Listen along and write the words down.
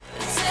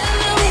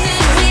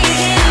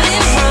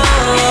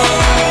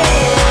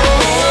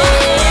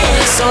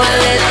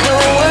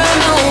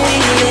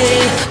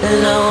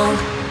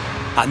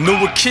I knew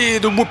a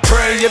kid who would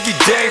pray every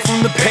day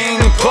from the pain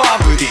and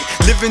poverty,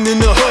 living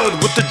in the hood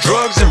with the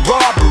drugs and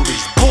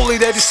robberies, bullied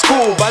at his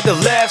school by the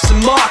laughs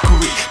and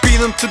mockery, beat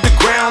him to the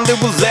ground, they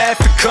would laugh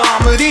at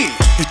comedy.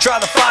 He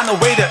tried to find a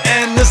way to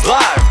end his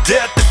life,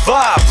 death at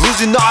 5,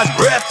 losing all his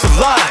breath to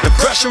life.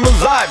 Depression with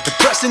life,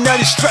 depressing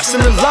that he's stressing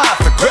in life,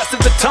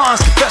 aggressive at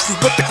times, confessing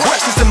with the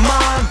questions in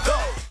mind.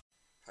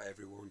 Hi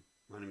everyone,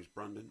 my name is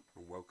Brandon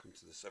and welcome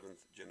to the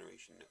 7th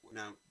Generation Network.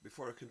 Now,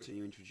 before I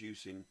continue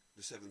introducing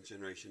the 7th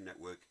Generation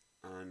Network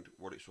and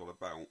what it's all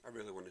about, I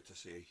really wanted to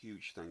say a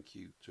huge thank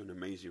you to an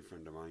amazing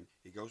friend of mine.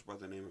 He goes by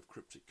the name of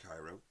Cryptic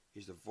Cairo.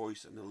 He's the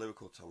voice and the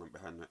lyrical talent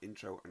behind the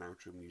intro and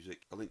outro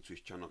music. A link to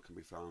his channel can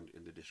be found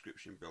in the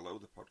description below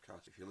the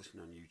podcast. If you're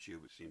listening on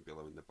YouTube, it's seen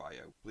below in the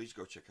bio. Please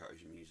go check out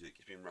his music.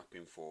 He's been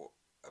rapping for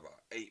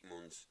about 8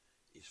 months.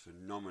 He's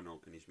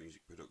phenomenal in his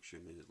music production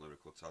and his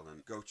lyrical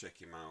talent. Go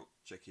check him out,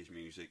 check his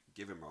music,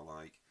 give him a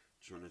like.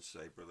 Just wanted to say,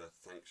 brother,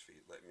 thanks for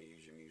letting me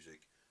use your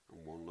music,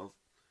 and one love.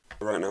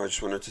 Right now, I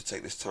just wanted to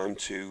take this time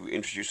to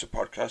introduce the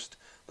podcast,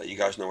 let you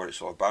guys know what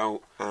it's all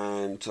about,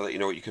 and to let you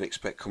know what you can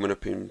expect coming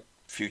up in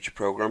future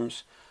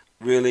programs.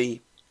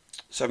 Really,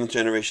 7th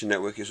Generation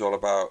Network is all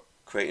about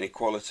creating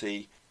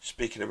equality,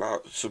 speaking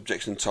about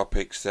subjects and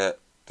topics that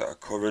are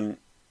current,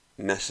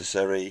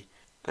 necessary,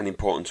 and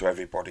important to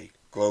everybody,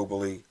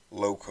 globally,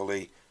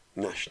 locally,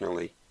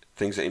 nationally,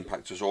 things that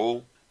impact us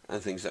all,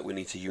 and things that we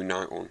need to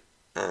unite on.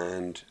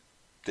 And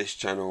this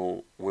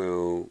channel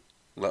will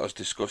let us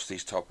discuss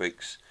these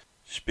topics,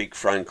 speak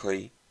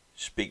frankly,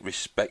 speak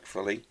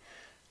respectfully,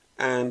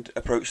 and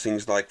approach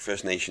things like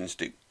First Nations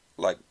do,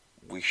 like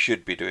we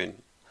should be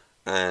doing.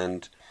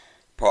 And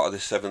part of the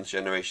 7th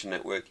Generation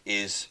Network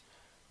is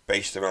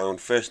based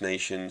around First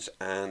Nations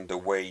and the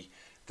way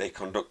they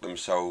conduct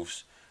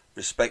themselves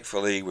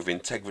respectfully, with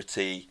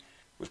integrity,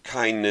 with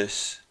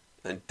kindness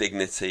and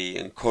dignity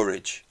and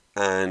courage.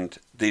 And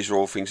these are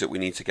all things that we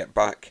need to get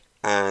back,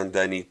 and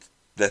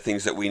they're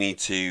things that we need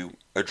to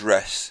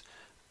address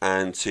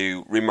and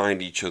to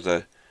remind each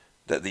other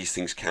that these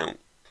things count.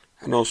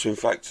 And also, in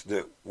fact,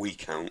 that we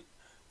count.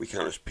 We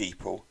count as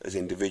people, as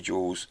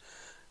individuals,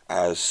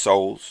 as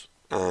souls,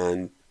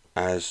 and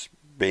as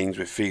beings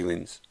with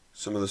feelings.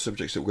 Some of the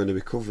subjects that we're going to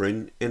be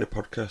covering in a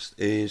podcast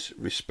is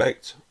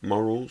respect,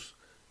 morals,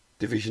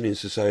 division in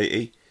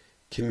society,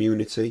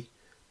 community,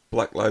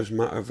 Black Lives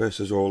Matter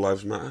versus All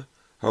Lives Matter,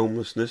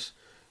 homelessness,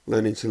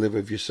 learning to live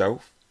with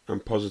yourself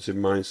and positive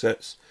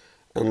mindsets,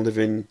 and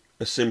living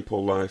a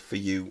simple life for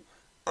you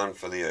and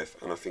for the earth.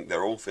 And I think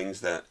they're all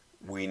things that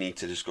we need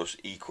to discuss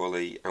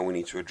equally, and we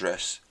need to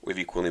address with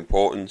equal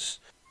importance,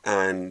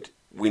 and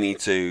we need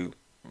to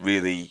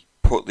really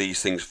put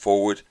these things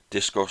forward,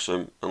 discuss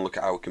them, and look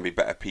at how we can be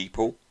better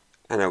people,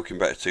 and how we can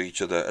be better to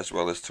each other as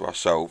well as to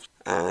ourselves,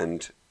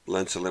 and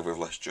learn to live with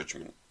less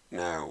judgment.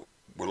 Now,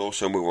 we'll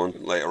also move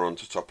on later on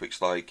to topics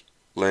like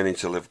learning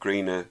to live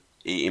greener,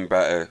 eating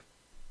better,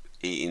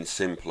 eating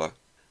simpler,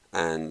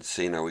 and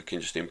seeing how we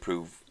can just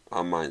improve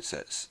our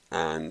mindsets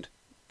and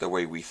the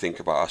way we think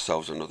about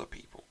ourselves and other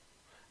people.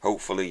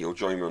 Hopefully you'll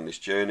join me on this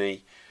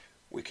journey.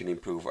 We can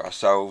improve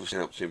ourselves and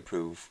help to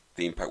improve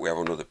the impact we have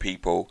on other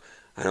people,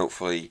 and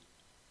hopefully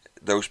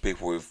those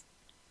people with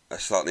a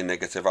slightly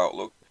negative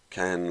outlook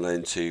can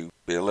learn to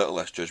be a little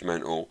less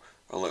judgmental,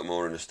 a little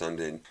more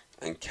understanding,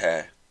 and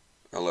care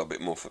a little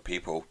bit more for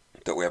people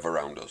that we have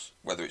around us,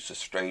 whether it's a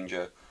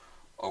stranger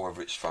or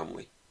whether it's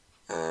family.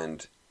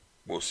 And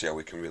we'll see how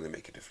we can really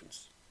make a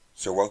difference.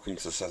 So welcome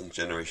to the 7th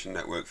Generation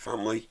Network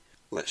family.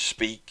 Let's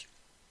speak,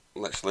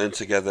 let's learn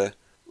together,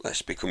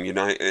 let's become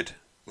united,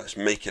 let's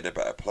make it a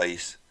better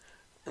place,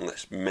 and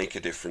let's make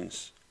a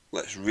difference.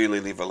 Let's really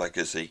leave a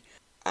legacy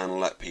and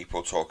let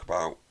people talk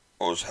about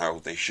us how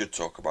they should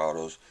talk about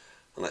us,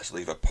 and let's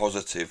leave a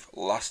positive,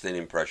 lasting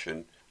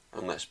impression,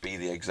 and let's be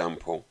the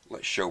example.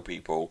 Let's show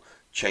people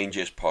change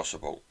is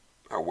possible.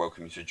 I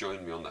welcome you to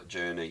join me on that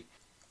journey.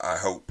 I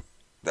hope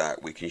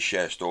that we can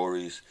share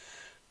stories,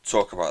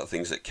 talk about the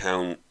things that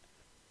count,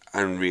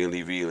 and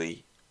really,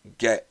 really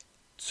get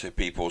to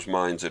people's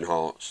minds and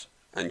hearts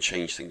and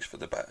change things for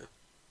the better.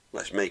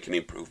 Let's make an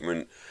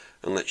improvement,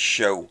 and let's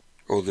show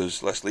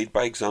others. Let's lead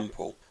by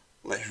example.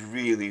 Let's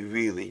really,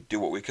 really do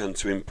what we can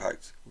to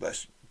impact.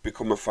 Let's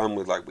become a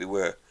family like we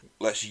were.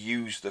 Let's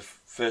use the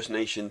First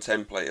Nation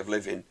template of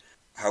living,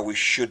 how we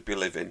should be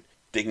living.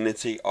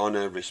 Dignity,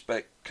 honour,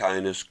 respect,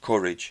 kindness,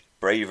 courage,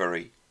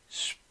 bravery.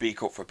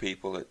 Speak up for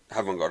people that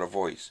haven't got a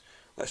voice.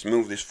 Let's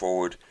move this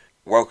forward.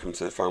 Welcome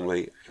to the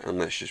family, and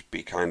let's just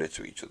be kinder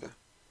to each other.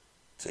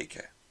 Take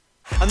care.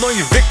 I know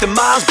you're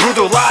victimized,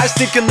 brutalized,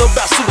 thinking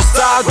about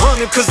suicide,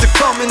 running cause they're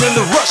coming and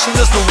they're rushing,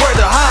 there's nowhere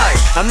to hide.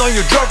 I know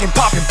you're drugging,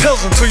 popping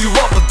pills until you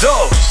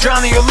overdose,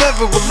 drowning your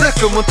liver with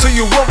liquor until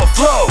you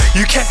overflow.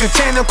 You can't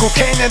contain the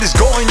cocaine that is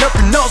going up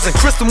your nose, and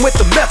crystal with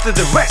the method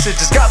that wrecks it,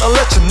 just gotta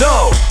let you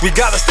know. We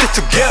gotta stick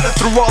together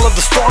through all of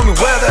the stormy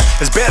weather.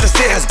 As bad as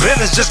it has been,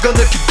 it's just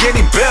gonna keep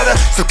getting better.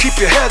 So keep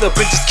your head up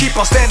and just keep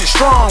on standing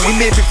strong. We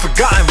may be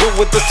forgotten, but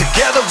with us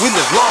together we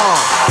live long.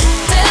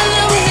 Tell them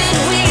that we can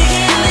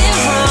live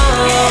wrong.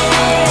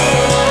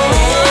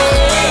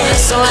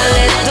 So I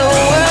let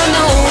the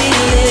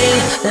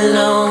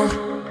alone.